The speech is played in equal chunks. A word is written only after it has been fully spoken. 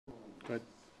Good.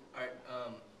 All right,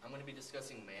 I'm going to be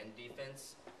discussing man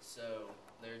defense. So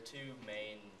there are two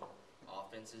main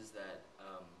offenses that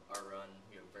are run,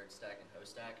 vert stack and hoe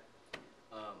stack.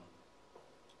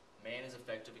 Man is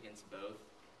effective against both.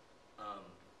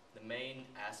 The main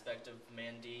aspect of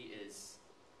man D is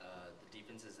the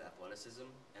defense's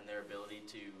athleticism and their ability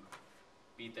to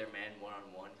beat their man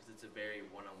one-on-one, because it's a very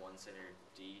one-on-one centered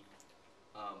D.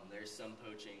 There's some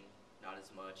poaching, not as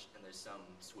much, and there's some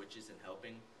switches and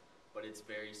helping, but it's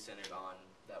very centered on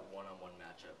that one-on-one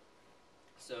matchup.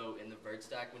 So in the vert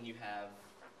stack, when you have,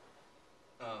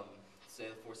 say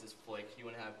the force is flick, you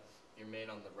want to have your man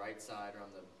on the right side or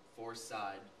on the force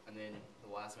side, and then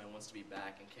the last man wants to be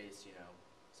back in case,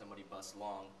 somebody busts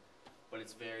long. But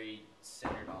it's very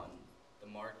centered on the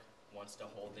mark wants to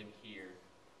hold him here,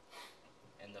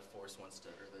 and the force wants to,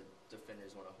 or the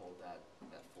defenders want to hold that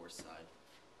force side.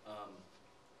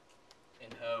 In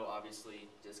hoe, obviously,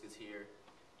 disc is here.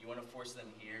 You want to force them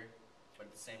here, but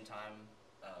at the same time,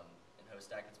 in hoe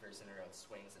stack, it's very centered on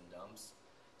swings and dumps.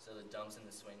 So the dumps and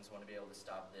the swings want to be able to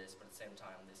stop this, but at the same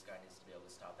time, this guy needs to be able to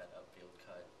stop that upfield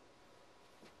cut.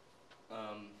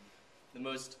 The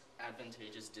most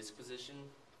advantageous disc position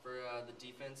for the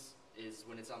defense is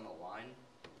when it's on the line,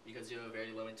 because you have a very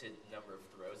limited number of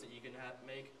throws that you can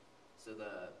make. So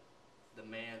the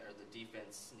man or the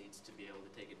defense needs to be able to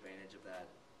take advantage of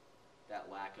that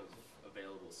lack of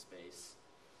available space.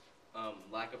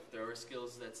 Lack of thrower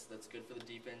skills, that's good for the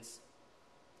defense.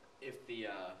 If the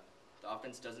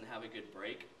offense doesn't have a good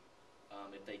break,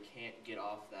 if they can't get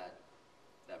off that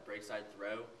break side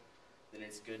throw, then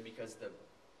it's good because the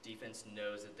defense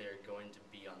knows that they're going to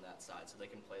be on that side, so they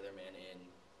can play their man in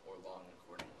or long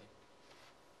accordingly.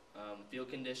 Field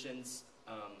conditions,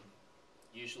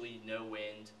 usually no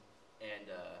wind and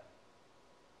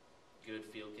good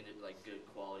good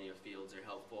quality of fields are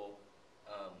helpful,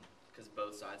 because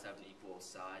both sides have an equal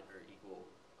side or equal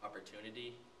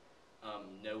opportunity.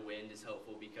 No wind is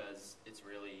helpful because it's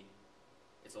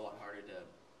a lot harder to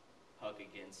huck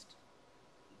against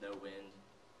no wind.